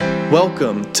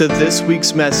Welcome to this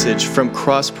week's message from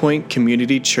Crosspoint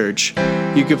Community Church.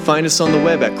 You can find us on the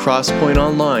web at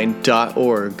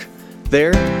crosspointonline.org.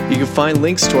 There, you can find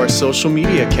links to our social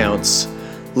media accounts.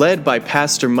 Led by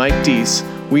Pastor Mike Deese,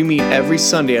 we meet every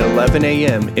Sunday at 11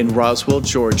 a.m. in Roswell,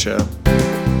 Georgia.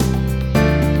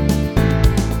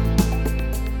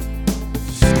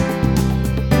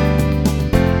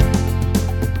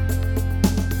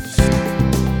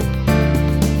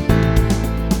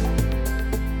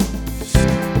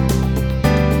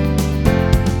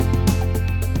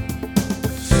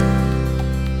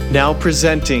 Now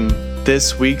presenting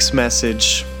this week's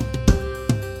message.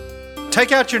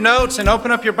 Take out your notes and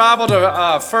open up your Bible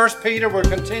to 1 Peter. We're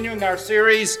continuing our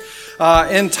series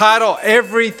entitled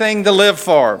Everything to Live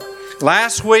For.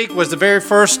 Last week was the very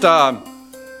first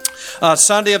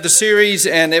Sunday of the series,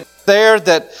 and it was there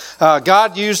that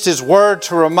God used His Word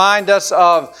to remind us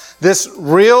of this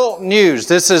real news.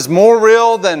 This is more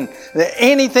real than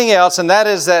anything else, and that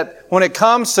is that when it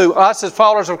comes to us as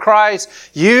followers of Christ,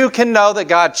 you can know that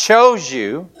God chose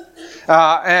you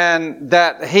and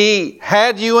that He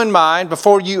had you in mind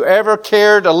before you ever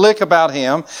cared a lick about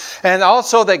Him, and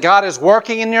also that God is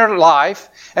working in your life.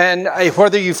 And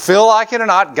whether you feel like it or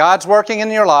not, God's working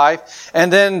in your life.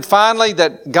 And then finally,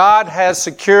 that God has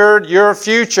secured your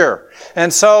future.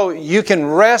 And so you can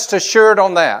rest assured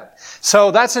on that.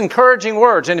 So that's encouraging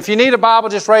words. And if you need a Bible,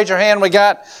 just raise your hand. We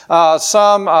got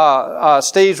some.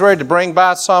 Steve's ready to bring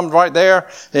by some right there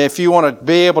if you want to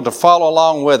be able to follow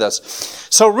along with us.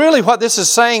 So really what this is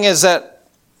saying is that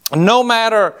no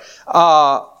matter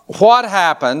what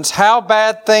happens, how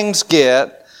bad things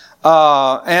get,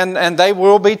 and they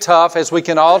will be tough, as we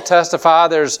can all testify.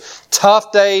 There's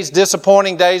tough days,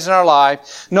 disappointing days in our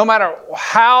life. No matter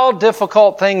how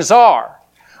difficult things are,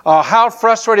 how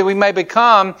frustrated we may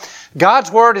become,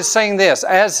 God's Word is saying this: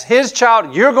 as His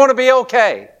child, you're going to be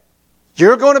okay.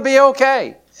 You're going to be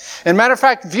okay. And matter of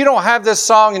fact, if you don't have this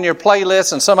song in your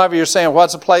playlist, and some of you are saying,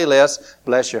 what's a playlist?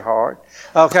 Bless your heart.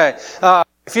 Okay.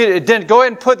 If you didn't, go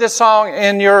ahead and put this song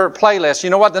in your playlist. You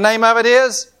know what the name of it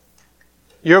is?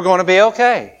 You're going to be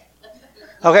okay.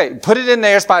 Okay, put it in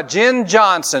there. It's by Jen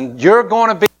Johnson. You're going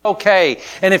to be okay.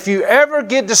 And if you ever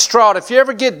get distraught, if you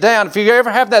ever get down, if you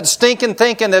ever have that stinking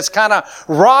thinking that's kind of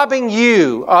robbing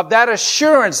you of that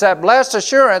assurance, that blessed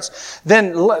assurance,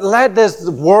 then let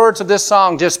the words of this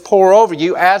song just pour over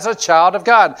you as a child of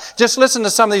God. Just listen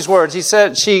to some of these words. He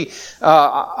said,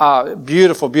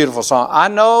 beautiful, beautiful song. I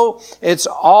know it's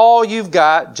all you've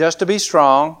got just to be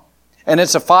strong. And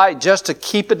it's a fight just to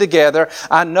keep it together.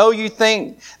 I know you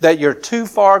think that you're too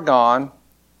far gone,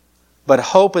 but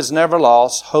hope is never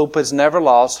lost. Hope is never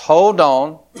lost. Hold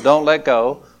on. Don't let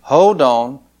go. Hold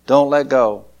on. Don't let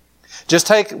go. Just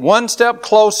take one step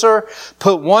closer.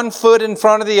 Put one foot in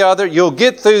front of the other. You'll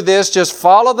get through this. Just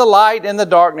follow the light in the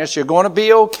darkness. You're going to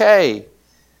be okay.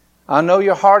 I know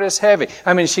your heart is heavy.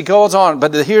 I mean, she goes on,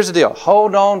 but here's the deal.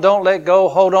 Hold on. Don't let go.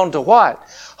 Hold on to what?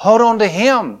 Hold on to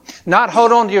Him. Not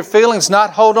hold on to your feelings,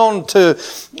 not hold on to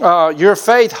your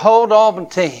faith. Hold on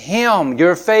to Him,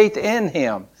 your faith in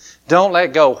Him. Don't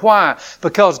let go. Why?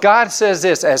 Because God says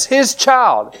this: as His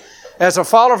child, as a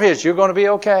follower of His, you're going to be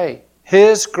okay.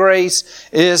 His grace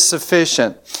is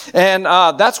sufficient. And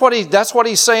that's what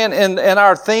He's saying in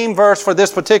our theme verse for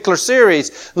this particular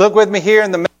series. Look with me here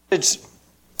in the message.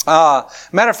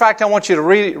 Matter of fact, I want you to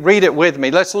read it with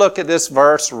me. Let's look at this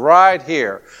verse right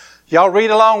here. Y'all read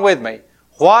along with me.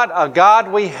 What a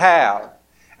God we have,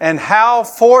 and how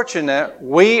fortunate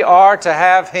we are to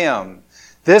have Him,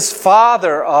 this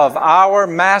Father of our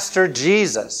Master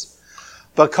Jesus.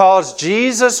 Because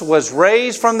Jesus was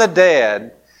raised from the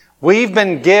dead, we've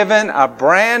been given a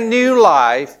brand new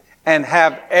life and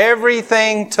have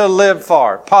everything to live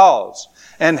for. Pause.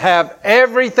 And have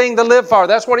everything to live for.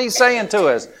 That's what He's saying to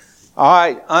us. All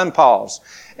right, unpause.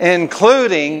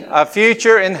 Including a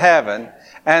future in heaven.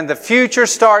 And the future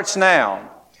starts now.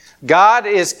 God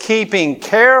is keeping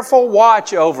careful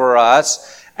watch over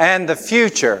us and the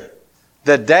future.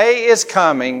 The day is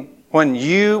coming when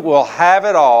you will have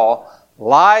it all,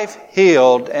 life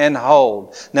healed and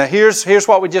whole. Now here's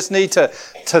what we just need to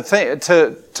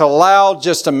allow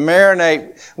just to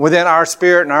marinate within our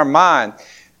spirit and our mind.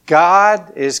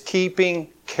 God is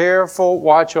keeping careful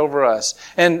watch over us.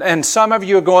 And some of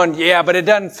you are going, yeah, but it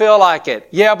doesn't feel like it.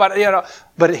 Yeah, but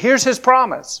but here's His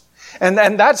promise. And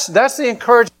that's the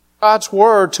encouragement of God's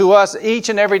Word to us each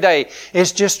and every day,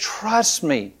 is just trust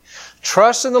me.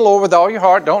 Trust in the Lord with all your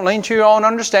heart. Don't lean to your own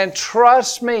understanding.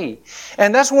 Trust me.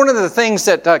 And that's one of the things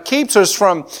that keeps us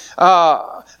from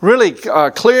really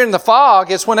clearing the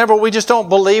fog, is whenever we just don't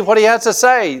believe what He has to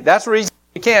say. That's the reason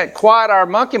we can't quiet our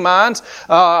monkey minds.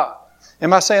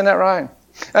 Am I saying that right?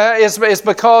 It's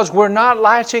because we're not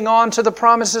latching on to the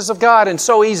promises of God. And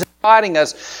so He's inviting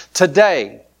us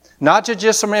today, not to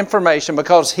just some information,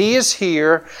 because He is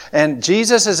here and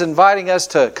Jesus is inviting us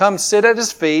to come sit at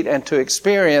His feet and to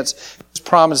experience His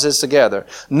promises together.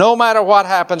 No matter what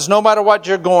happens, no matter what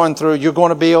you're going through, you're going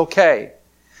to be okay.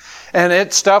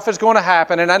 And stuff is going to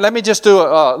happen. And let me just do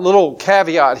a little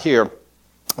caveat here.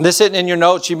 This isn't in your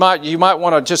notes. You might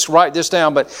want to just write this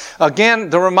down. But again,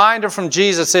 the reminder from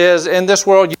Jesus is, in this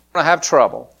world, you're going to have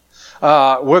trouble.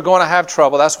 We're going to have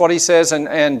trouble. That's what He says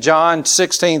in John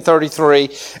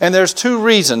 16:33. And there's two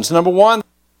reasons. Number one,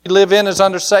 we live in is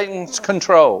under Satan's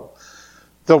control.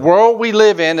 The world we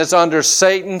live in is under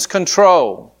Satan's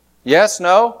control. Yes?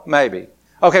 No? Maybe.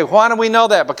 Okay, why do we know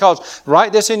that? Because,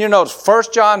 write this in your notes, 1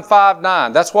 John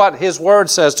 5:9. That's what His Word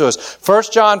says to us. 1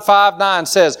 John 5:9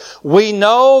 says, we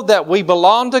know that we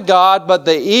belong to God, but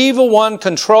the evil one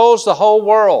controls the whole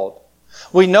world.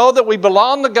 We know that we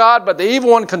belong to God, but the evil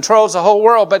one controls the whole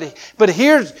world. But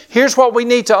here's what we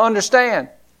need to understand.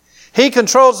 He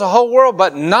controls the whole world,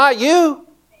 but not you.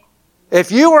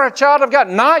 If you are a child of God,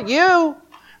 not you.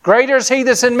 Greater is He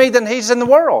that's in me than he's in the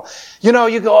world. You know,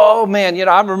 you go, oh man,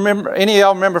 I remember, any of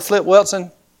y'all remember Flip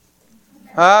Wilson?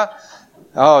 Huh?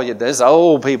 Oh, yeah, there's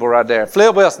old people right there.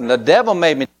 Flip Wilson, the devil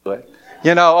made me do it.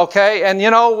 Okay? And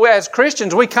as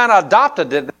Christians, we kind of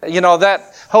adopted it,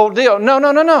 that whole deal.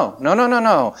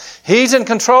 No. He's in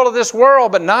control of this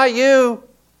world, but not you.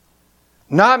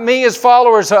 Not me as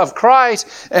followers of Christ.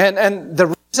 And the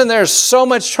reason there's so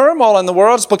much turmoil in the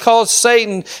world is because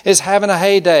Satan is having a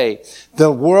heyday.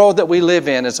 The world that we live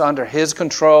in is under his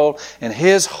control, and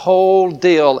his whole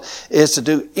deal is to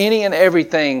do any and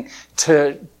everything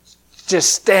to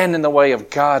just stand in the way of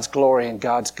God's glory and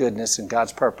God's goodness and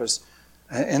God's purpose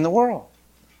in the world.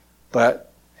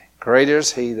 But greater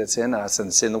is He that's in us than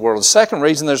that's in the world. The second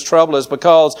reason there's trouble is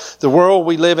because the world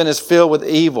we live in is filled with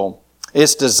evil.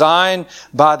 It's designed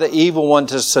by the evil one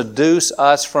to seduce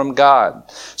us from God.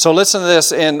 So listen to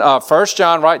this in 1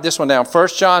 John, write this one down, 1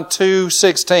 John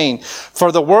 2:16.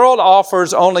 For the world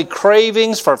offers only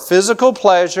cravings for physical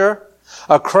pleasure,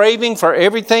 a craving for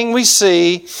everything we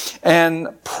see,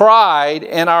 and pride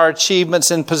in our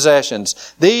achievements and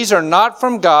possessions. These are not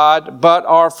from God, but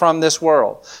are from this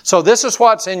world. So this is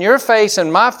what's in your face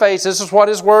and my face. This is what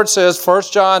His Word says,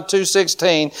 1 John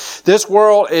 2:16. This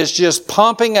world is just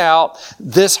pumping out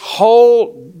this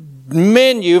whole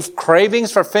menu of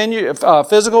cravings for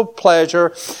physical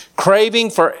pleasure,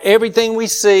 craving for everything we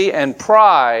see, and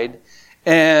pride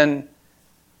in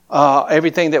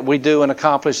everything that we do and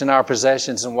accomplish in our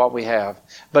possessions and what we have.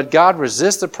 But God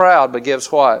resists the proud, but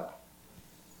gives what?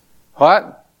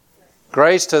 What?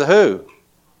 Grace to who?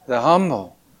 The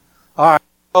humble. All right.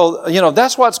 So,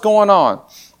 that's what's going on.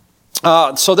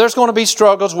 So there's going to be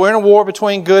struggles. We're in a war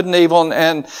between good and evil.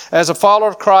 And as a follower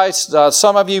of Christ,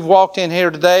 some of you have walked in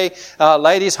here today.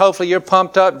 Ladies, hopefully you're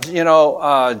pumped up,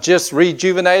 just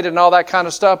rejuvenated and all that kind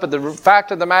of stuff. But the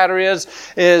fact of the matter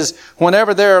is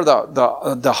whenever there are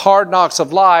the hard knocks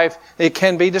of life, it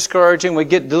can be discouraging. We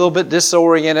get a little bit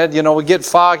disoriented. We get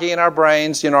foggy in our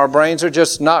brains. Our brains are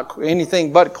just not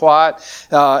anything but quiet.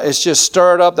 It's just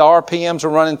stirred up. The RPMs are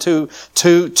running too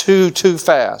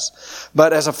fast.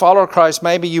 But as a follower of Christ,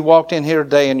 maybe you walked in here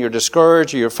today and you're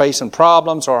discouraged, or you're facing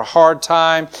problems or a hard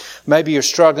time. Maybe you're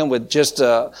struggling with just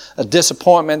a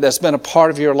disappointment that's been a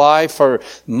part of your life for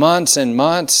months and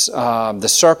months. The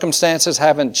circumstances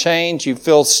haven't changed. You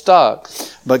feel stuck.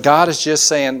 But God is just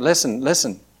saying,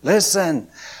 listen.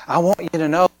 I want you to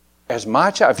know, as my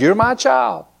child, if you're my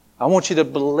child, I want you to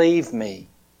believe me.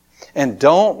 And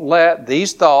don't let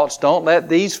these thoughts, don't let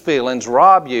these feelings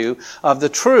rob you of the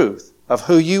truth of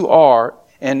who you are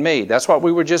in me. That's what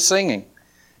we were just singing,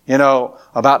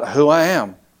 about who I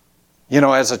am,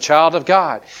 as a child of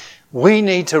God. We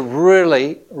need to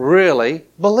really, really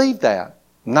believe that.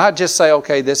 Not just say,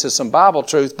 okay, this is some Bible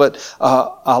truth, but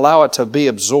allow it to be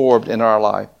absorbed in our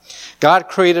life. God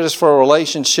created us for a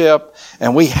relationship,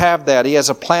 and we have that. He has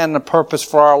a plan and a purpose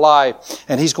for our life,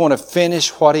 and He's going to finish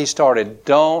what He started.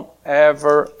 Don't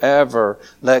ever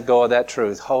let go of that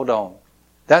truth. Hold on.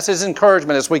 That's His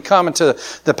encouragement as we come into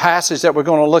the passage that we're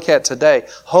going to look at today.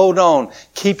 Hold on.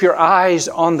 Keep your eyes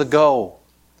on the goal.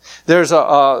 There's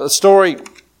a story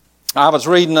I was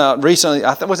reading recently.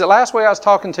 Was it last week I was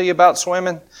talking to you about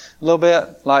swimming a little bit?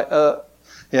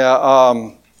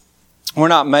 we're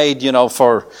not made,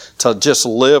 to just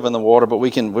live in the water, but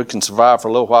we can survive for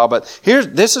a little while. But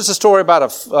this is a story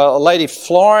about a lady,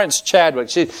 Florence Chadwick.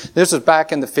 This was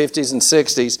back in the 50s and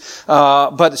 60s,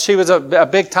 but she was a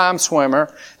big time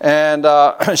swimmer, and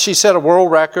she set a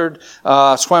world record.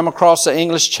 Swam across the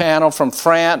English Channel from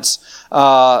France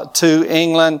to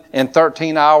England in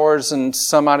 13 hours and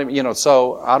somebody,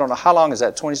 so I don't know how long is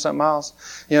that, 20-something miles,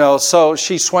 so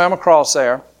she swam across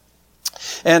there.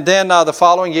 And then the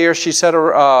following year, she set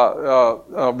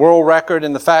a world record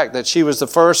in the fact that she was the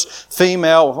first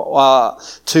female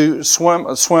to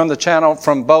swim the channel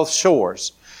from both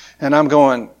shores. And I'm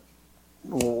going,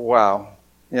 wow,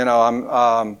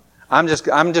 I'm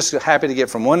just happy to get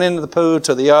from one end of the pool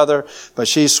to the other. But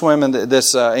she's swimming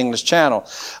this English Channel.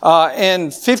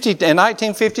 In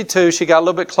 1952, she got a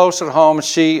little bit closer to home.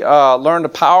 She learned a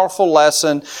powerful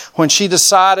lesson when she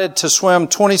decided to swim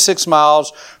 26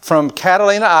 miles from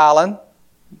Catalina Island.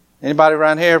 Anybody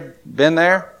around here been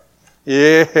there?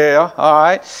 Yeah, all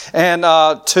right. And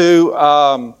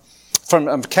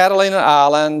from Catalina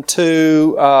Island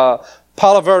to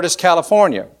Palo Verdes,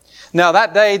 California. Now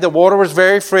that day the water was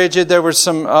very frigid. There was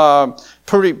some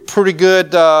pretty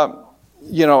good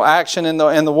action in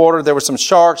the water. There were some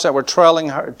sharks that were trailing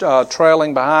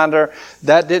behind her.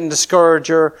 That didn't discourage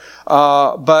her.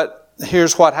 But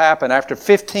here's what happened. After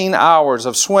 15 hours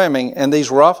of swimming in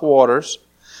these rough waters,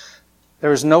 there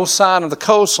was no sign of the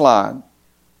coastline.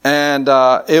 And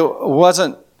it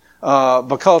wasn't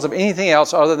because of anything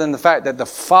else other than the fact that the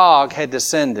fog had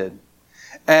descended.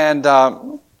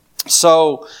 And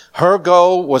so her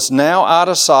goal was now out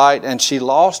of sight, and she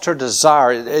lost her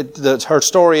desire. Her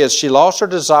story is she lost her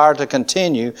desire to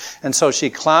continue, and so she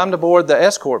climbed aboard the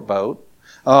escort boat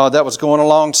that was going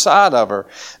alongside of her,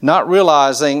 not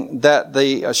realizing that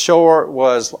the shore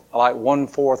was like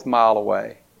 1/4 mile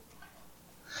away.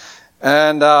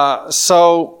 And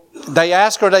so they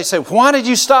asked her, they said, why did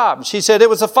you stop? And she said, it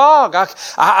was a fog.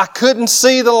 I couldn't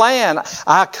see the land.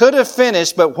 I could have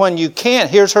finished, but when you can't,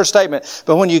 here's her statement,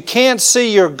 but when you can't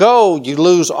see your goal, you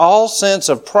lose all sense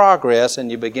of progress and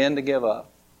you begin to give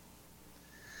up.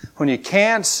 When you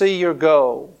can't see your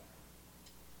goal.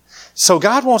 So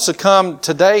God wants to come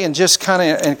today and just kind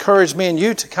of encourage me and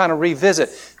you to kind of revisit.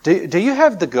 Do you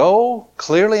have the goal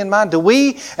clearly in mind? Do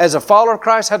we, as a follower of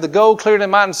Christ, have the goal clearly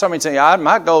in mind? And somebody saying,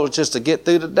 my goal is just to get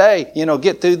through today,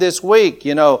 get through this week,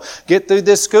 get through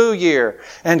this school year.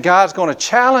 And God's going to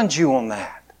challenge you on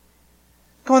that.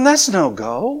 Going, that's no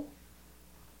goal.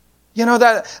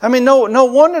 No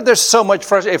wonder there's so much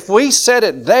frustration. If we set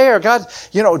it there, God,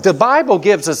 the Bible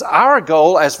gives us our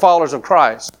goal as followers of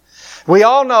Christ. We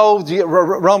all know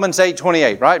Romans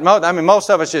 8:28, right? Most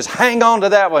of us just hang on to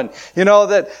that one. We know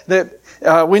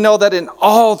that in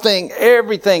all things,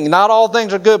 everything, not all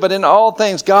things are good, but in all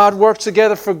things, God works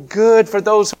together for good for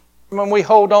those when we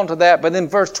hold on to that. But in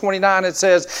verse 29 it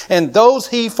says, and those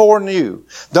He foreknew,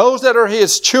 those that are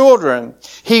His children,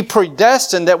 He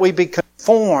predestined that we be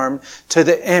conformed to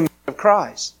the image of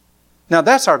Christ. Now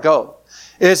that's our goal,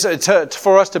 is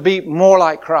for us to be more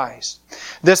like Christ.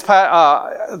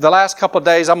 The last couple of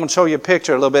days, I'm going to show you a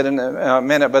picture a little bit in a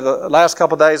minute, but the last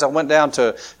couple of days I went down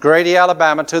to Grady,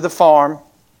 Alabama to the farm,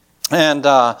 and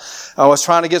I was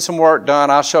trying to get some work done.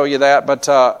 I'll show you that. But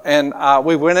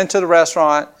we went into the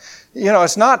restaurant.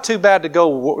 It's not too bad to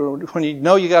go when you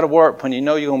know you got to work, when you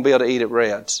know you're going to be able to eat at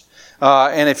Red's.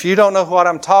 And if you don't know what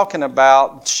I'm talking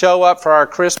about, show up for our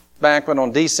Christmas banquet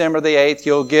on December the 8th.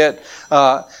 You'll get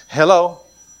hello.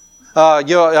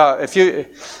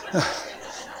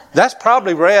 That's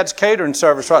probably Red's catering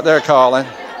service right there calling.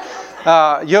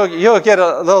 You'll get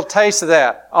a little taste of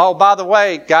that. Oh, by the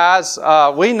way, guys,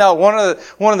 we know one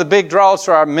of the big draws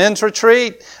to our men's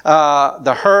retreat,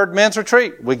 the Herd men's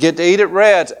retreat. We get to eat at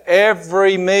Red's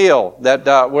every meal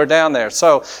that we're down there.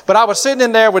 So, but I was sitting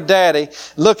in there with Daddy,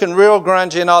 looking real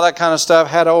grungy and all that kind of stuff.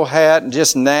 Had old hat and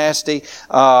just nasty,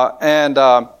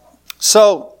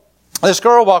 so. This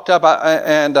girl walked up,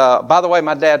 and by the way,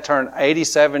 my dad turned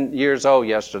 87 years old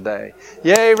yesterday.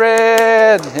 Yay,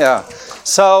 Red! Yeah.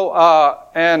 So,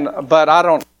 but I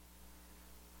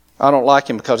don't like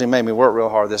him because he made me work real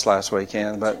hard this last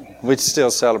weekend. But we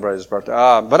still celebrate his birthday.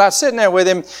 But I was sitting there with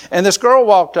him, and this girl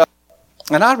walked up,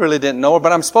 and I really didn't know her,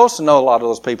 but I'm supposed to know a lot of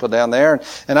those people down there.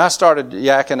 And I started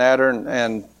yakking at her,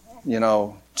 and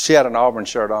she had an Auburn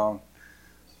shirt on.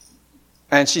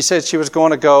 And she said she was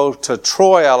going to go to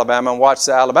Troy, Alabama, and watch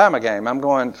the Alabama game. I'm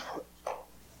going,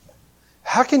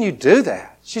 how can you do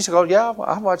that? She said, "Oh yeah,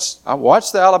 I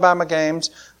watch the Alabama games,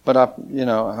 but I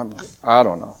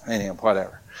don't know, anyhow,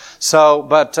 whatever." So,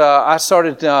 but I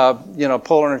started,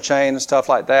 pulling her chain and stuff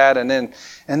like that, and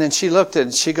then she looked at it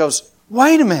and she goes,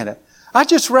 "Wait a minute,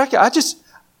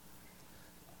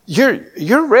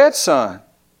 You're Red's son.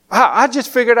 I just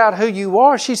figured out who you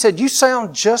are. She said, you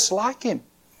sound just like him.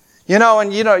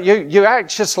 You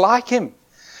act just like him.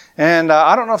 And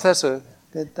I don't know if that's a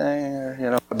good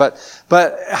thing, but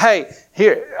hey,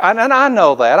 here, and I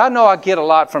know that. I know I get a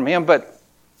lot from him, but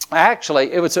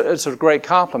actually, it's a great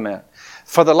compliment.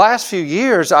 For the last few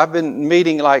years, I've been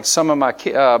meeting like some of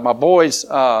my boys'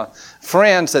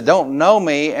 friends that don't know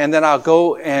me, and then I'll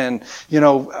go and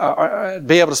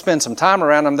be able to spend some time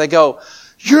around them. They go,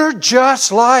 "You're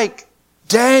just like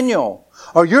Daniel,"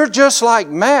 or "You're just like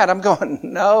Matt." I'm going,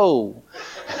 no.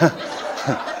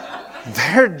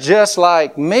 They're just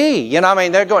like me.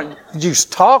 They're going, you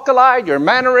talk alike, your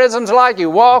mannerisms alike, you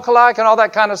walk alike, and all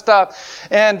that kind of stuff.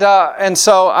 And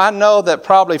so I know that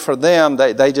probably for them,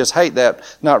 they just hate that.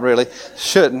 Not really.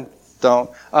 Shouldn't. Don't.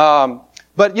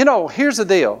 But here's the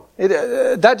deal.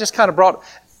 That just kind of brought...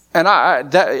 And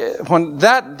when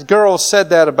that girl said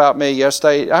that about me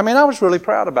yesterday, I was really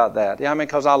proud about that.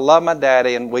 Because I love my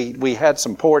daddy, and we had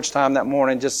some porch time that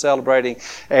morning just celebrating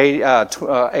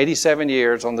 87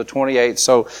 years on the 28th.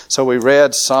 So we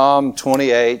read Psalm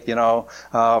 28,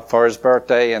 for his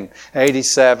birthday, and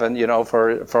 87,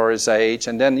 for his age.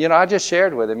 And then, I just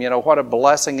shared with him, what a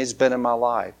blessing he's been in my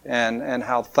life, and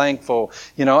how thankful,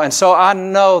 and so I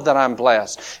know that I'm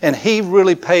blessed. And he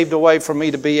really paved the way for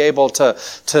me to be able to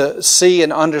see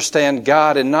and understand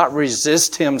God and not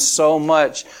resist Him so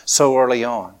much so early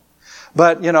on.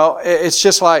 But, it's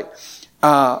just like,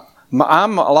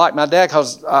 I'm like my dad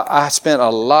because I spent a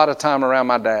lot of time around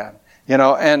my dad,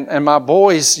 and my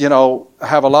boys,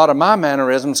 have a lot of my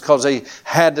mannerisms because they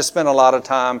had to spend a lot of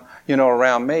time,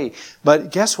 around me.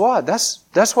 But guess what?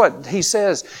 That's what He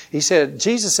says.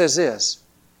 Jesus says this,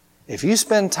 if you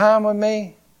spend time with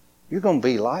me, you're going to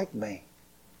be like me.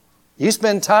 You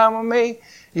spend time with me,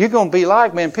 you're going to be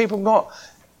like me. And people are going,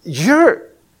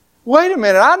 wait a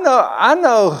minute, I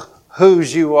know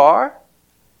whose you are.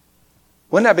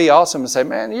 Wouldn't that be awesome to say,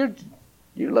 man,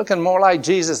 you're looking more like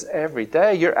Jesus every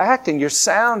day. You're acting, you're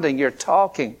sounding, you're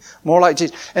talking more like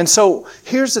Jesus. And so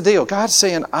here's the deal. God's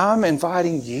saying, I'm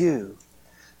inviting you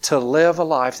to live a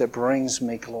life that brings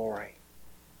me glory.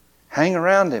 Hang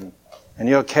around Him and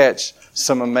you'll catch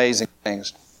some amazing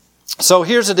things. So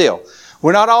here's the deal.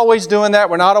 We're not always doing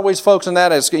that. We're not always focusing on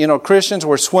that. As Christians,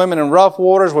 we're swimming in rough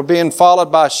waters. We're being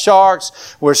followed by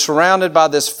sharks. We're surrounded by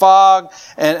this fog.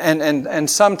 And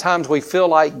sometimes we feel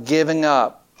like giving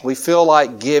up. We feel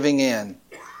like giving in.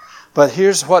 But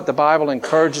here's what the Bible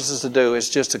encourages us to do, is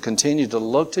just to continue to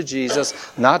look to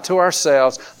Jesus, not to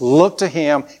ourselves. Look to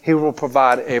Him. He will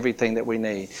provide everything that we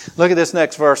need. Look at this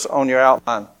next verse on your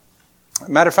outline.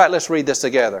 Matter of fact, let's read this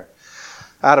together.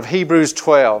 Out of Hebrews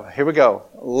 12. Here we go.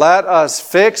 Let us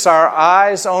fix our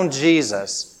eyes on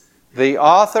Jesus, the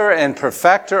author and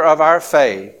perfecter of our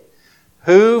faith,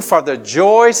 who for the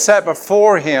joy set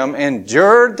before Him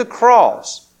endured the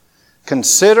cross.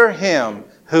 Consider Him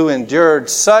who endured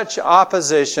such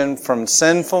opposition from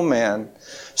sinful men,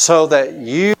 so that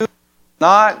you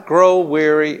not grow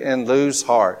weary and lose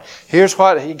heart. Here's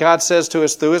what God says to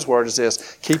us through His Word is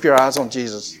this. Keep your eyes on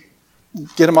Jesus.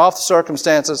 Get them off the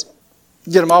circumstances.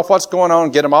 Get them off what's going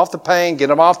on. Get them off the pain. Get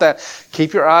them off that.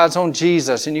 Keep your eyes on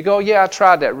Jesus. And you go, yeah, I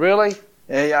tried that. Really?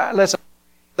 Yeah, listen,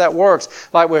 that works.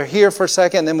 Like we're here for a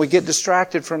second and then we get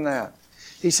distracted from that.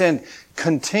 He's saying,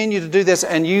 continue to do this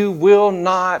and you will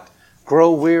not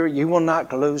grow weary. You will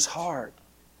not lose heart.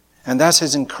 And that's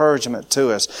His encouragement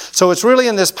to us. So it's really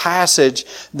in this passage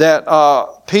that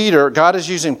God is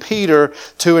using Peter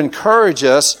to encourage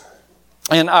us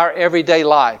in our everyday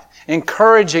life.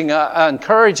 Encouraging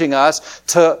us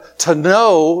to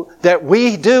know that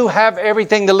we do have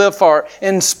everything to live for.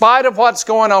 In spite of what's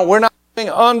going on, we're not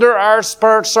under our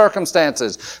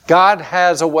circumstances. God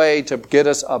has a way to get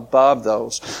us above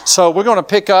those. So we're going to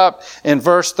pick up in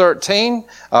verse 13,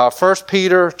 1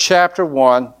 Peter chapter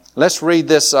 1. Let's read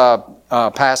this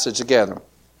passage together.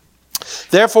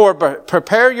 Therefore,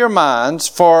 prepare your minds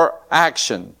for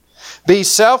action. Be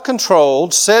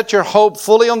self-controlled, set your hope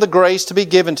fully on the grace to be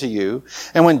given to you.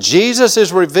 And when Jesus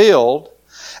is revealed,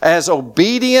 as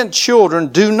obedient children,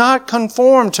 do not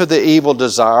conform to the evil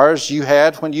desires you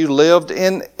had when you lived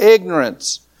in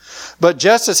ignorance. But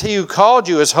just as He who called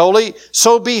you is holy,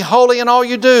 so be holy in all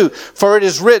you do. For it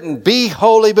is written, be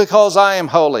holy because I am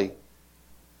holy.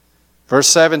 Verse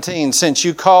 17, since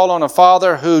you call on a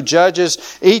Father who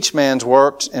judges each man's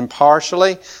works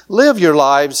impartially, live your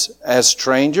lives as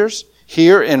strangers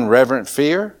here in reverent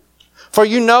fear. For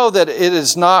you know that it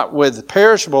is not with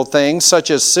perishable things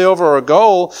such as silver or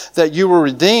gold that you were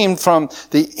redeemed from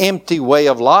the empty way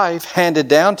of life handed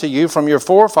down to you from your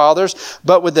forefathers,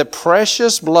 but with the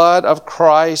precious blood of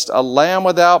Christ, a lamb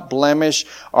without blemish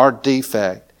or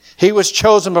defect. He was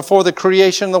chosen before the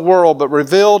creation of the world, but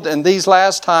revealed in these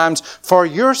last times for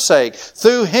your sake.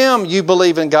 Through Him you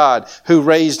believe in God, who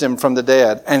raised Him from the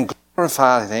dead and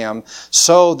glorified Him,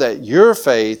 so that your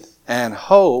faith and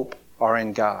hope are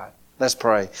in God. Let's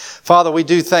pray. Father, we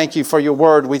do thank you for your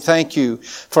word. We thank you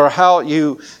for how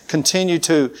you continue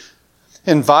to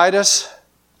invite us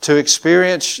to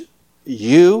experience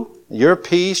you, your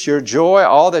peace, your joy,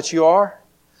 all that you are,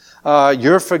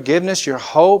 your forgiveness, your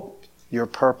hope, your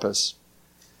purpose.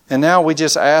 And now we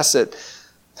just ask that,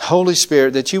 Holy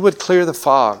Spirit, that you would clear the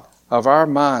fog of our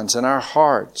minds and our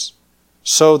hearts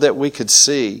so that we could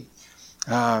see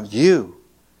you,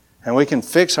 and we can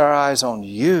fix our eyes on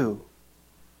you,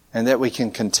 and that we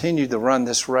can continue to run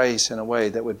this race in a way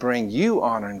that would bring you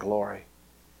honor and glory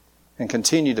and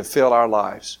continue to fill our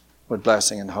lives with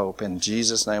blessing and hope. In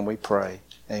Jesus' name we pray.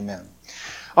 Amen.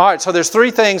 All right, so there's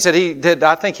three things that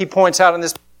I think he points out in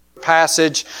this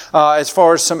passage as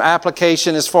far as some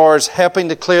application, as far as helping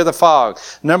to clear the fog.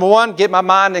 Number one, get my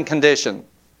mind in condition.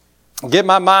 Get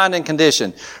my mind in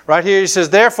condition. Right here he says,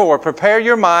 therefore, prepare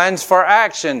your minds for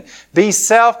action. Be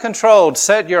self-controlled.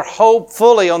 Set your hope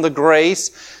fully on the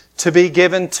grace to be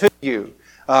given to you.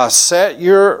 Set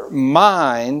your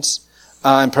minds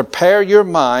and prepare your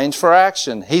minds for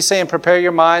action. He's saying prepare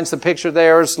your minds. The picture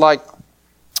there is like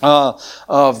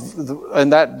in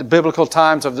that biblical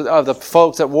times of the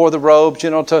folks that wore the robes,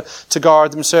 to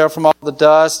guard themselves from all the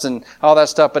dust and all that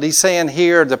stuff. But he's saying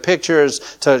here the picture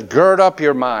is to gird up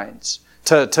your minds,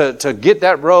 to get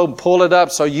that robe, pull it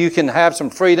up so you can have some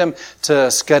freedom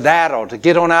to skedaddle, to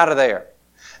get on out of there.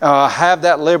 Have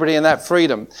that liberty and that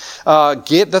freedom.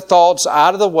 Get the thoughts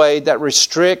out of the way that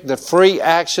restrict the free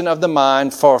action of the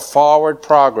mind for forward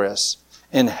progress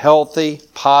in healthy,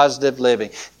 positive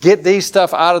living. Get these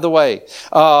stuff out of the way.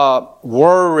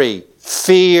 Worry,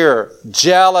 fear,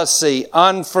 jealousy,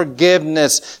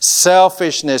 unforgiveness,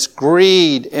 selfishness,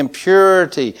 greed,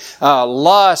 impurity,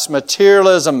 lust,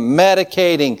 materialism,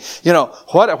 medicating.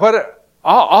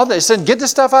 All this. And get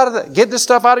this stuff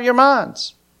out of your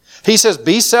minds. He says,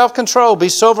 be self-controlled, be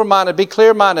sober-minded, be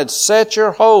clear-minded, set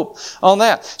your hope on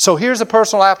that. So here's a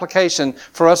personal application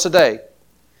for us today.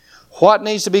 What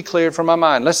needs to be cleared from my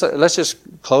mind? Let's just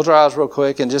close our eyes real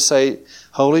quick and just say,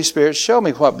 Holy Spirit, show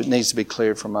me what needs to be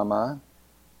cleared from my mind.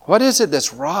 What is it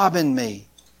that's robbing me?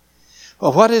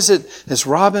 Well, what is it that's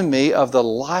robbing me of the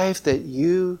life that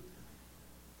you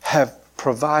have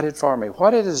provided for me?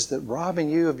 What it is that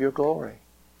robbing you of your glory?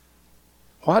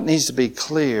 What needs to be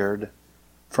cleared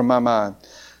from my mind?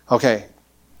 Okay,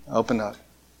 open up.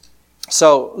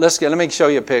 So let me show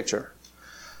you a picture.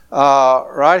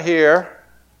 Right here,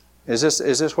 is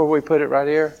this where we put it right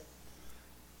here?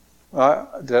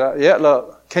 Yeah,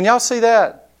 look. Can y'all see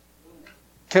that?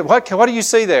 What do you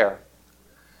see there?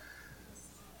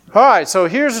 All right, so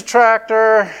here's a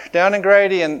tractor down in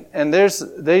Grady, and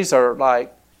these are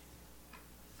like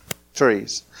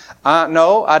trees.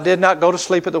 No, I did not go to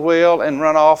sleep at the wheel and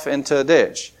run off into a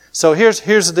ditch. So here's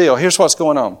the deal. Here's what's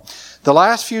going on. The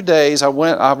last few days I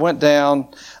went down.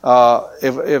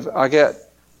 If I get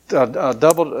a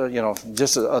double,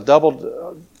 just a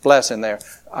double blessing there.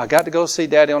 I got to go see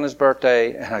Daddy on his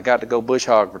birthday, and I got to go bush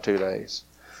hog for 2 days.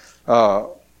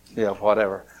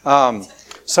 Whatever.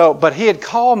 But he had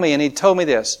called me and he told me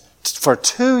this. For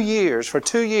 2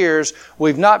 years,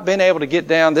 we've not been able to get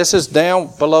down. This is down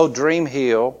below Dream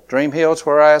Hill. Dream Hill is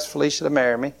where I asked Felicia to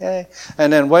marry me. Hey.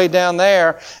 And then way down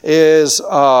there is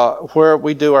where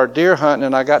we do our deer hunting,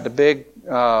 and I got the big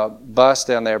bus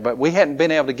down there. But we hadn't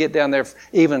been able to get down there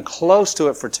even close to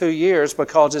it for 2 years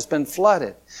because it's been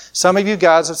flooded. Some of you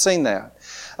guys have seen that.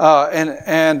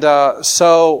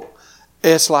 So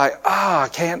it's like,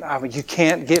 you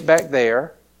can't get back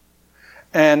there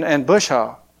and bush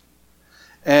hog.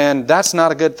 And that's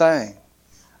not a good thing.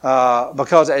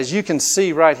 Because as you can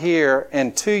see right here,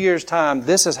 in 2 years' time,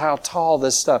 this is how tall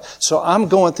this stuff. So I'm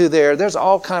going through there. There's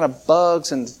all kind of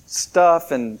bugs and stuff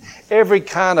and every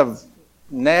kind of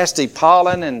nasty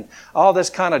pollen and all this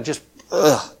kind of just,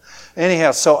 ugh.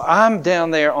 Anyhow, so I'm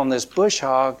down there on this bush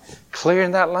hog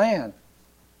clearing that land.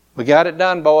 We got it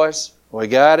done, boys. We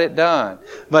got it done.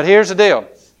 But here's the deal.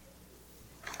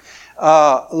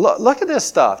 Look at this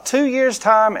stuff. 2 years'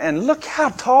 time, and look how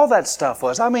tall that stuff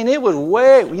was. I mean, it was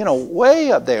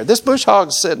way up there. This bush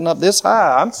hog's sitting up this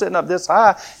high. I'm sitting up this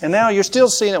high, and now you're still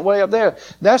seeing it way up there.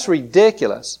 That's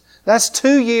ridiculous. That's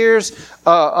 2 years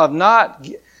of not,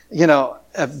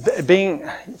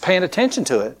 paying attention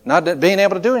to it, not being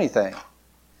able to do anything.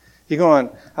 You're going,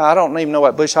 I don't even know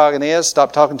what bush hogging is.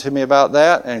 Stop talking to me about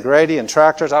that. And Grady and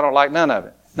tractors, I don't like none of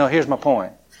it. No, here's my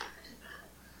point.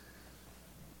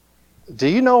 Do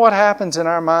you know what happens in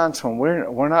our minds when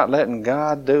we're not letting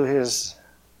God do His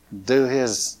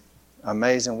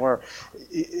amazing work?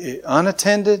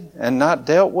 Unattended and not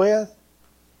dealt with,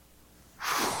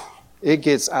 it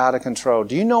gets out of control.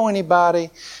 Do you know anybody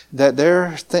that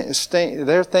their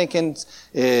thinking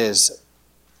is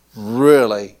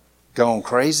really going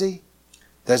crazy?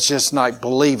 That's just like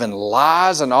believing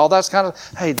lies and all that kind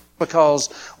of... Hey, because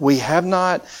we have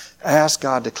not asked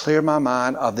God to clear my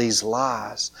mind of these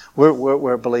lies.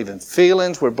 We're believing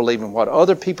feelings. We're believing what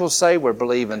other people say. We're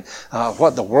believing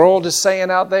what the world is saying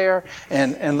out there.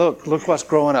 And look what's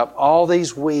growing up. All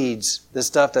these weeds, this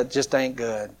stuff that just ain't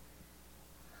good.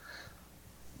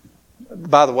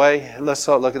 By the way, let's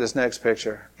look at this next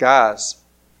picture. Guys,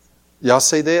 y'all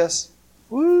see this?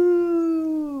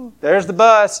 Woo! There's the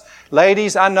bus.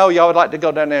 Ladies, I know y'all would like to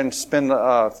go down there and spend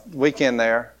the weekend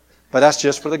there, but that's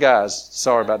just for the guys.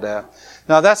 Sorry about that.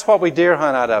 Now, that's what we deer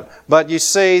hunt out of. But you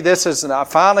see, I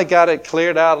finally got it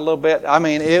cleared out a little bit. I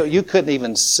mean, you couldn't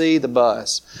even see the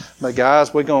bus. But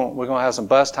guys, we're going to have some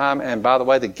bus time. And by the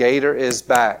way, the gator is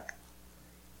back.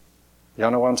 Y'all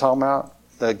know what I'm talking about?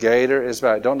 The gator is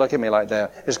back. Don't look at me like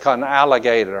that. It's called an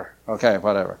alligator. Okay,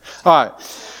 whatever. All right.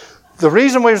 The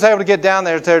reason we was able to get down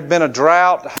there is there had been a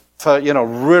drought,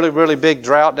 really, really big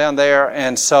drought down there,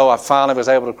 and so I finally was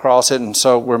able to cross it, and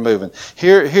so we're moving.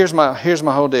 Here's my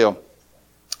whole deal.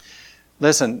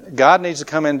 Listen, God needs to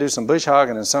come in and do some bush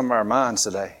hogging in some of our minds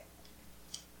today.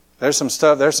 There's some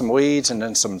stuff, there's some weeds and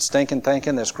then some stinking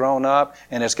thinking that's grown up,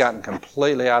 and it's gotten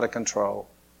completely out of control.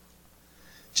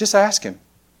 Just ask Him.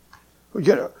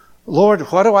 Lord,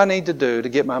 what do I need to do to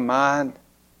get my mind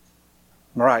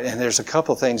right? And there's a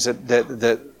couple things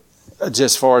that just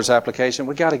as far as application,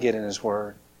 we got to get in His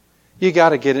Word. You got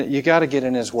to get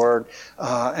in His Word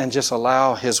and just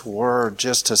allow His Word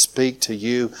just to speak to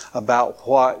you about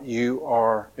what you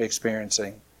are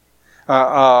experiencing.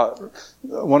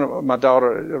 One of my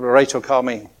daughter, Rachel, called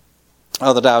me the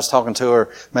other day. I was talking to her.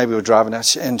 Maybe we were driving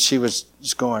out, and she was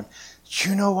just going,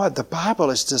 "You know what? The Bible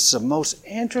is just the most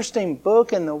interesting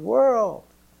book in the world."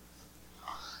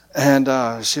 And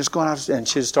she was going out, and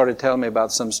she started telling me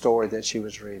about some story that she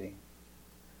was reading.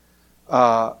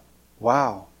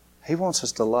 Wow. He wants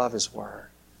us to love His Word.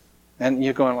 And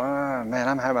you're going, "Oh, man,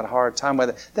 I'm having a hard time with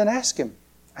it." Then ask Him.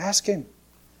 Ask Him.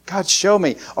 God, show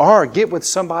me. Or get with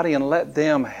somebody and let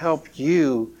them help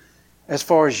you as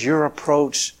far as your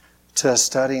approach to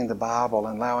studying the Bible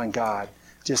and allowing God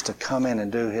just to come in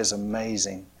and do His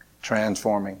amazing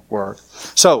transforming work.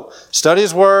 So, study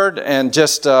His Word and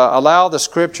just allow the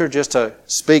Scripture just to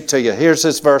speak to you. Here's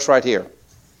this verse right here.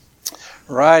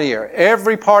 Right here.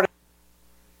 Every part of it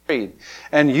is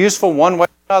and useful one way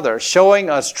or another, showing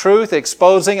us truth,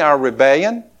 exposing our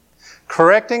rebellion,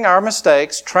 correcting our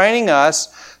mistakes, training us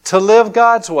to live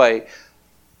God's way.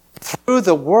 Through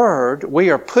the Word, we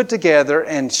are put together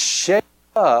and shaped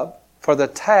up for the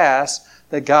task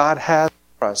that God has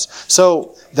for us.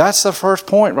 So that's the first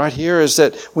point right here, is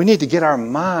that we need to get our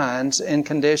minds in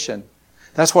condition.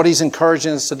 That's what He's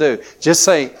encouraging us to do. Just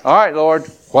say, "All right, Lord,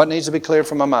 what needs to be cleared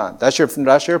from my mind?" That's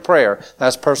your prayer.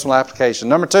 That's personal application.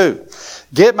 Number 2,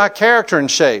 get my character in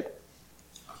shape.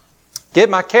 Get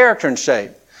my character in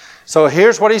shape. So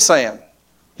here's what He's saying.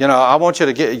 I want you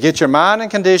to get your mind in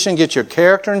condition, get your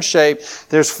character in shape.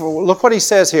 Look what He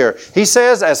says here. He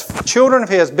says, "As children of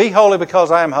His, be holy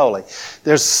because I am holy."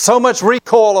 There's so much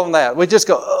recoil on that. We just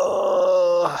go,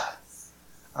 "Oh,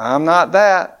 I'm not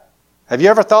that." Have you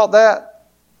ever thought that?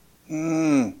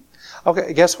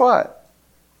 Okay, guess what?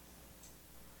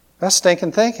 That's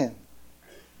stinking thinking.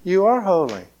 You are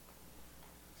holy.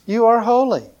 You are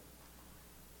holy.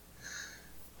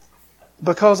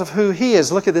 Because of who He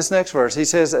is. Look at this next verse. He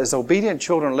says, "As obedient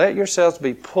children, let yourselves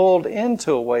be pulled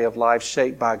into a way of life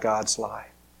shaped by God's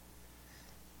life."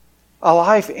 A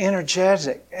life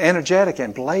energetic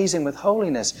and blazing with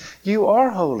holiness. You are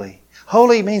holy.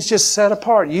 Holy means just set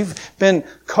apart. You've been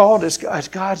called as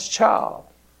God's child.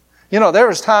 There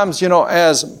was times,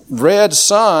 as Red's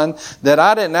son, that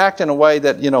I didn't act in a way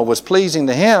that, was pleasing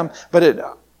to Him, but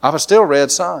I was still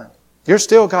Red's son. You're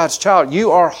still God's child.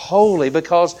 You are holy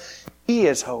because He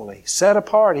is holy, set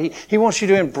apart. He wants you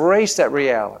to embrace that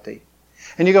reality.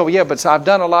 And you go, "Yeah, but I've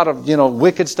done a lot of,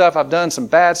 wicked stuff. I've done some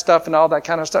bad stuff and all that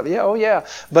kind of stuff." Yeah, oh yeah.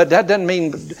 But that doesn't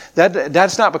mean,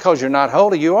 that's not because you're not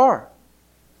holy. You are.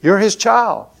 You're His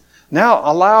child. Now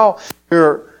allow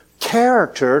your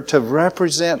character to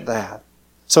represent that.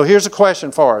 So here's a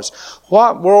question for us.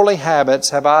 What worldly habits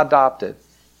have I adopted?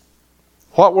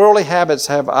 What worldly habits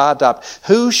have I adopted?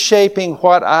 Who's shaping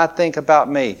what I think about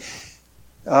me?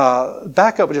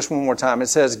 Back up just one more time. It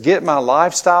says, get my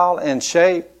lifestyle in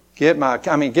shape. Get my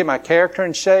character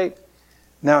in shape.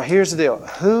 Now here's the deal.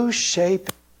 Who's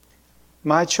shaping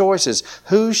my choices?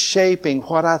 Who's shaping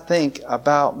what I think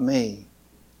about me?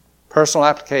 Personal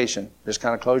application. Just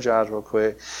kind of close your eyes real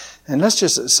quick. And let's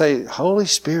just say, Holy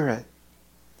Spirit,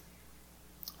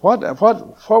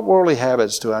 what worldly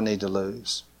habits do I need to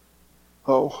lose?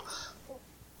 Oh,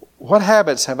 what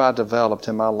habits have I developed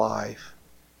in my life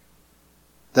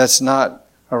that's not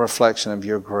a reflection of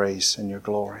your grace and your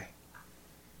glory?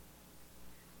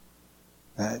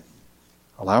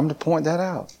 Allow Him to point that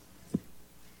out.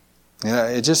 You know,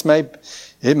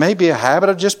 it may be a habit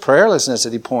of just prayerlessness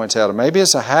that He points out. Or maybe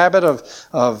it's a habit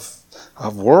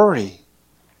of worry.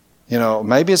 You know,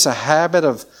 maybe it's a habit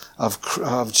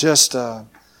of just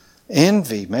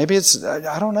envy. Maybe it's,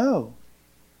 I don't know.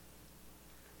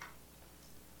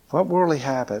 What worldly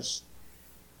habits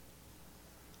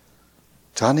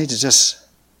do I need to just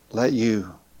let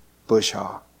You bush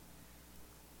hog?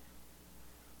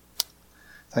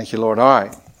 Thank You, Lord. All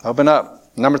right, open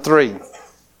up. Number 3.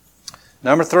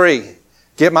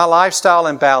 Get my lifestyle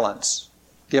in balance.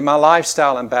 Get my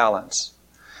lifestyle in balance.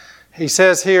 He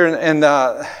says here in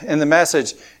the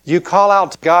message, you call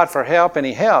out to God for help and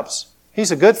He helps.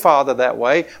 He's a good father that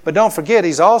way, but don't forget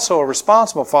He's also a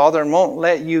responsible father and won't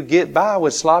let you get by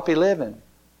with sloppy living.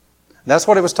 That's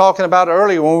what he was talking about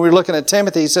earlier when we were looking at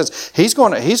Timothy. He says he's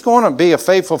going to be a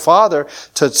faithful father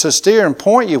to steer and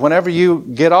point you. Whenever you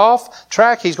get off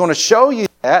track, He's going to show you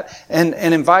that and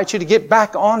invite you to get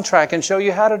back on track and show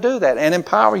you how to do that and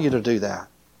empower you to do that.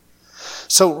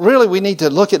 So really we need to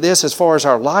look at this as far as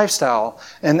our lifestyle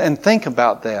and think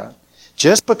about that.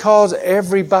 Just because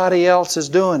everybody else is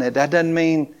doing it, that doesn't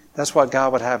mean that's what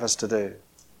God would have us to do.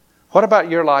 What about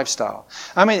your lifestyle?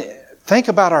 I mean, think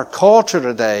about our culture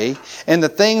today and the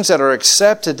things that are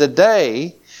accepted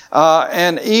today.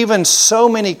 And even so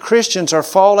many Christians are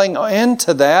falling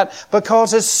into that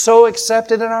because it's so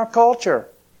accepted in our culture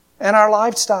and our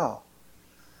lifestyle.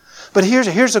 But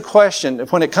here's a question.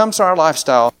 When it comes to our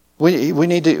lifestyle, we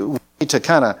need to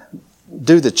kind of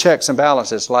do the checks and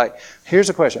balances. Like,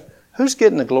 here's a question. Who's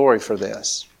getting the glory for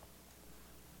this?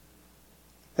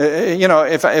 You know,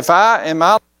 if I in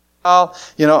my lifestyle,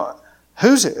 you know,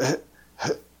 who's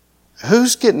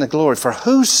getting the glory? For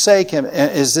whose sake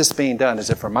is this being done? Is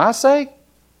it for my sake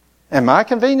and my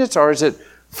convenience, or is it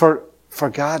for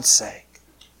God's sake?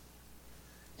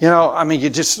 You know, I mean, you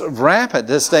just rampant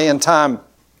this day and time.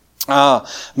 Matter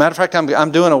of fact,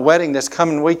 I'm doing a wedding this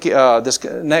coming week, this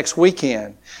next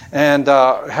weekend, and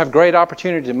have great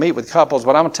opportunity to meet with couples.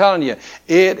 But I'm telling you,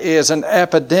 it is an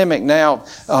epidemic now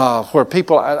where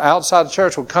people outside the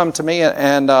church will come to me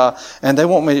and they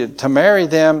want me to marry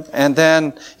them, and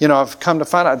then I've come to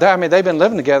find out. I mean, they've been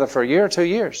living together for a year or 2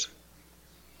 years,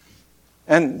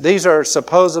 and these are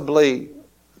supposedly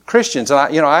Christians. And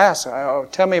I ask,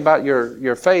 tell me about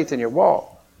your faith and your walk.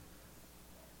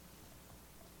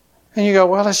 And you go,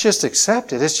 well, it's just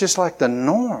accepted. It's just like the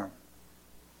norm.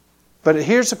 But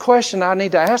here's the question I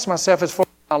need to ask myself as far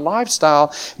as my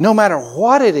lifestyle, no matter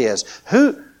what it is.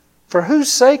 For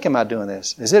whose sake am I doing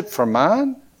this? Is it for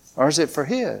mine or is it for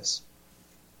His?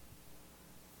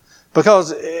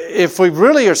 Because if we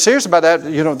really are serious about that,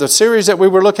 the series that we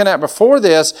were looking at before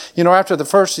this, after the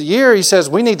first year, he says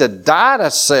we need to die to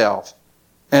self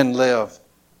and live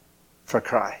for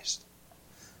Christ.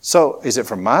 So, is it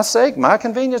for my sake, my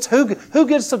convenience? Who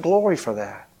gets the glory for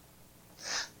that?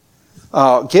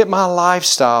 Get my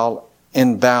lifestyle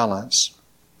in balance.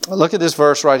 Look at this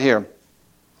verse right here.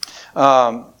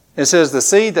 It says, the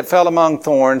seed that fell among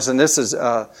thorns, and this is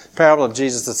a parable of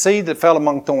Jesus, the seed that fell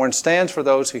among thorns stands for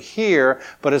those who hear,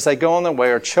 but as they go on their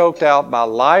way are choked out by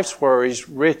life's worries,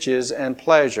 riches, and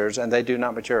pleasures, and they do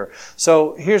not mature.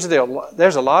 So here's the deal.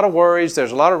 There's a lot of worries,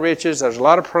 there's a lot of riches, there's a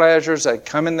lot of pleasures that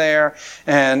come in there,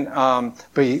 and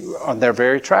but they're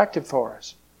very attractive for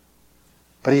us.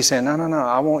 But he's saying, no,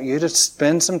 I want you to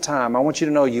spend some time. I want you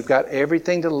to know you've got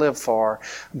everything to live for.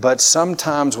 But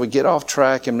sometimes we get off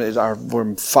track and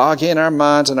we're foggy in our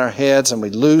minds and our heads and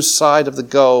we lose sight of the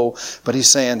goal. But he's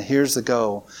saying, here's the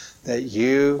goal. That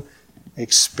you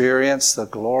experience the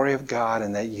glory of God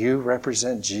and that you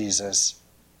represent Jesus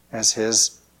as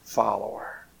His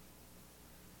follower.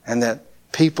 And that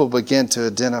people begin to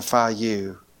identify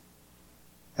you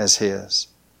as His.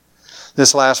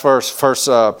 This last verse,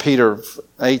 1 Peter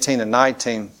 18 and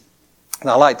 19, And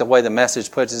I like the way the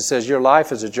Message puts it. It says, your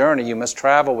life is a journey. You must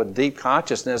travel with deep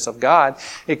consciousness of God.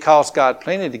 It costs God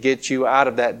plenty to get you out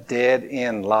of that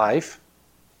dead-end life.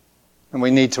 And we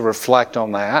need to reflect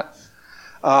on that.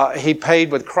 He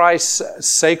paid with Christ's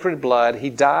sacred blood.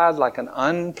 He died like an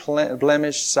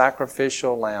unblemished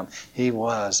sacrificial lamb. He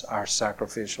was our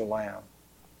sacrificial lamb.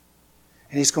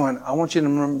 And He's going, I want you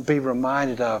to be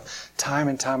reminded of time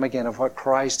and time again of what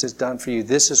Christ has done for you.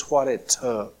 This is what it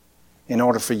took in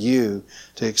order for you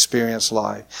to experience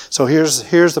life. So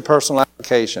here's the personal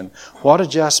application. What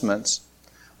adjustments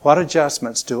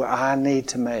do I need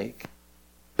to make?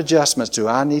 What adjustments do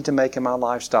I need to make in my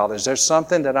lifestyle? Is there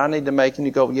something that I need to make? And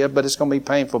you go, yeah, but it's going to be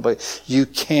painful. But you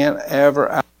can't ever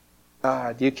out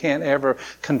God. You can't ever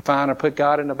confine or put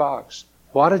God in a box.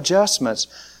 What adjustments,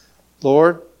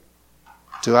 Lord,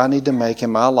 do I need to make in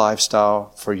my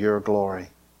lifestyle for your glory?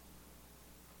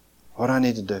 What do I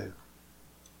need to do?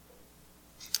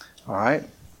 All right.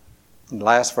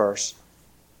 Last verse.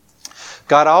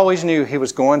 God always knew He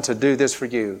was going to do this for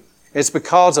you. It's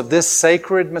because of this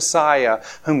sacred Messiah,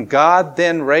 whom God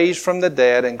then raised from the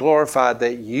dead and glorified,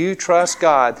 that you trust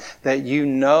God, that you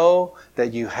know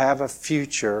that you have a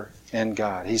future in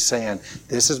God. He's saying,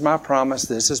 this is my promise,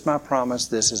 this is my promise,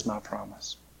 this is my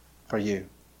promise for you.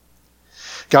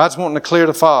 God's wanting to clear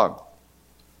the fog.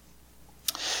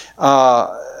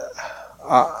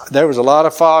 There was a lot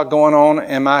of fog going on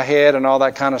in my head and all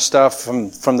that kind of stuff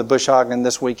from the bush hogging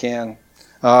this weekend.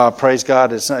 Praise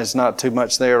God, it's not too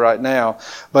much there right now.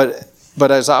 But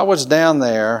as I was down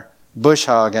there bush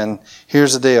hogging,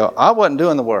 here's the deal. I wasn't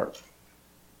doing the work.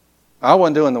 I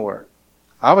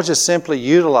was just simply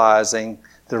utilizing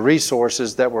the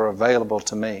resources that were available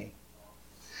to me.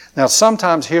 Now,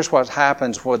 sometimes here's what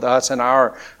happens with us in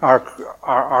our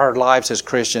lives as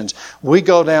Christians. We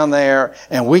go down there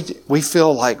and we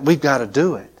feel like we've got to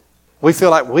do it. We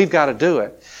feel like we've got to do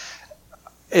it.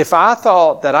 If I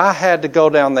thought that I had to go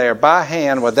down there by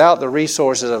hand without the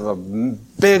resources of a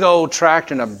big old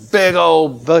tractor and a big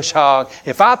old bush hog,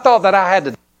 if I thought that I had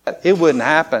to do that, it wouldn't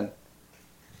happen.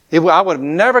 I would have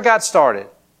never got started.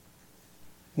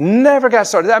 No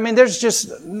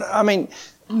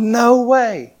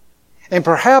way. And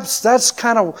perhaps that's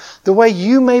kind of the way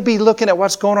you may be looking at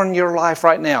what's going on in your life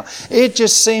right now. It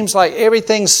just seems like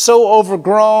everything's so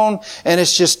overgrown and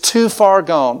it's just too far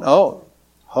gone. Oh,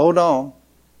 hold on.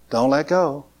 Don't let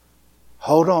go.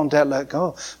 Hold on, don't let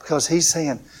go. Because He's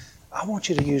saying, I want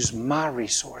you to use my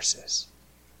resources.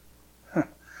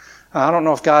 I don't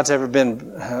know if God's ever been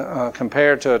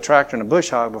compared to a tractor and a bush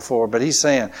hog before, but He's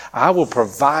saying, I will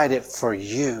provide it for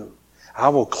you. I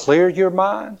will clear your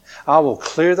mind. I will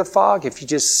clear the fog if you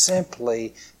just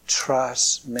simply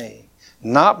trust me.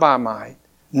 Not by might,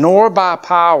 nor by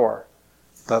power,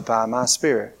 but by my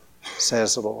Spirit,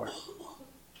 says the Lord.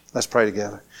 Let's pray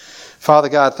together. Father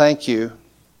God, thank you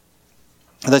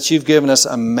that you've given us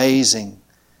amazing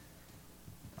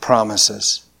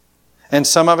promises. And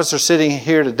some of us are sitting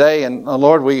here today and,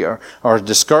 Lord, we are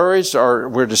discouraged or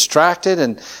we're distracted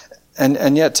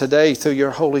and yet today, through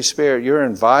your Holy Spirit, you're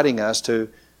inviting us to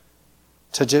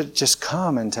just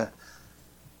come and to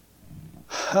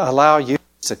allow you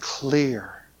to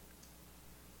clear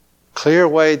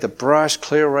away the brush,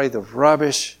 clear away the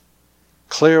rubbish,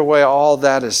 clear away all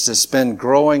that has just been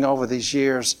growing over these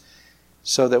years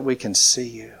so that we can see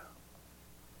you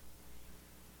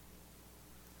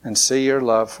and see your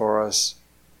love for us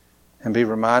and be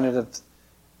reminded of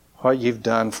what you've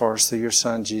done for us through your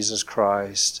Son, Jesus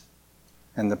Christ,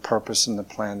 and the purpose and the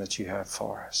plan that you have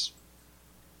for us.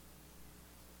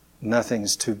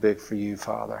 Nothing's too big for you,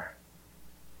 Father.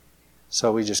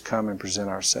 So we just come and present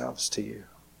ourselves to you.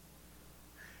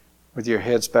 With your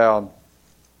heads bowed,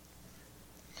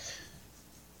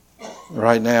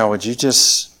 right now, would you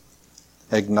just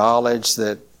acknowledge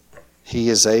that He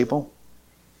is able?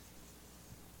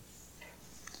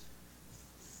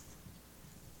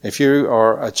 If you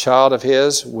are a child of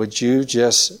His, would you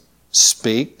just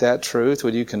speak that truth?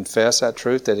 Would you confess that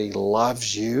truth, that He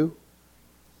loves you?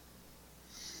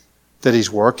 That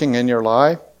He's working in your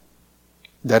life?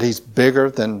 That He's bigger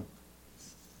than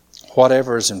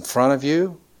whatever is in front of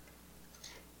you?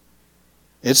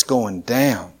 It's going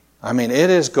down. I mean, it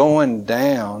is going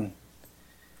down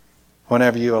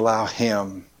whenever you allow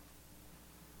Him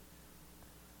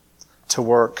to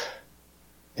work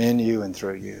in you and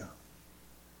through you.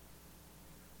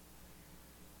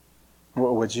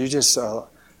 Would you just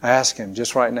ask Him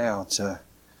just right now to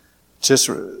just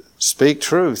speak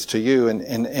truth to you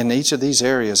in each of these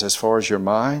areas as far as your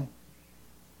mind?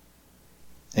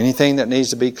 Anything that needs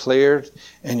to be cleared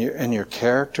in your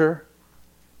character,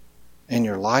 in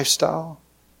your lifestyle?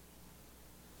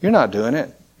 You're not doing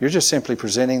it. You're just simply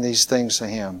presenting these things to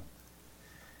Him.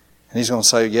 And He's going to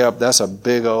say, yep, that's a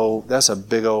big old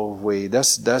weed.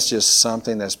 That's just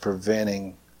something that's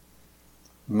preventing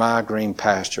my green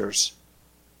pastures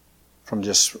from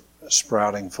just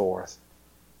sprouting forth.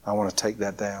 I want to take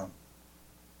that down.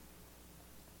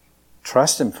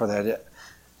 Trust Him for that.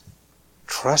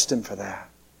 Trust Him for that.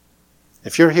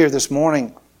 If you're here this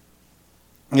morning,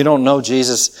 you don't know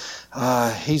Jesus,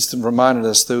 He's reminded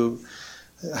us through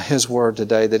His Word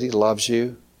today that He loves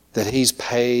you, that He's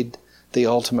paid the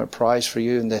ultimate price for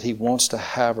you, and that He wants to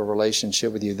have a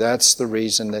relationship with you. That's the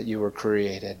reason that you were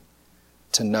created,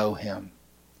 to know Him.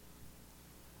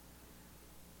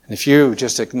 And if you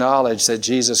just acknowledge that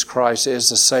Jesus Christ is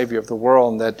the Savior of the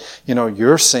world, and that,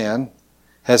 your sin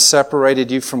has separated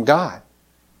you from God,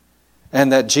 and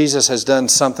that Jesus has done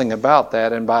something about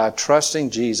that, and by trusting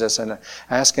Jesus and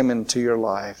asking Him into your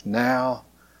life, now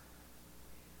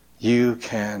you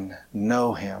can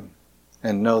know Him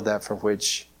and know that for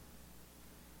which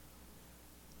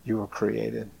you were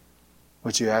created.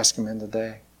 Would you ask Him in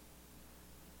today?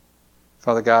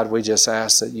 Father God, we just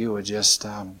ask that you would just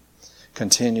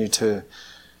continue to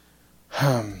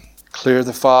clear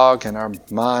the fog in our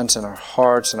minds and our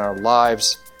hearts and our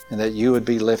lives, and that you would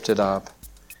be lifted up,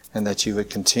 and that you would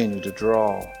continue to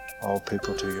draw all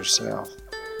people to yourself.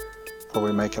 For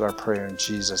we make it our prayer in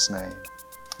Jesus' name.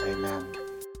 Amen.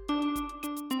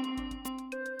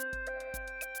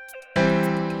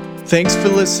 Thanks for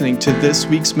listening to this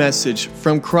week's message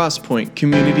from Crosspoint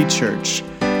Community Church.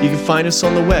 You can find us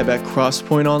on the web at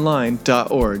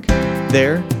crosspointonline.org.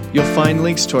 There, you'll find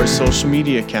links to our social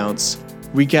media accounts.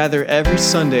 We gather every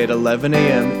Sunday at 11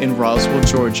 a.m. in Roswell,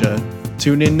 Georgia.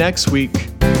 Tune in next week.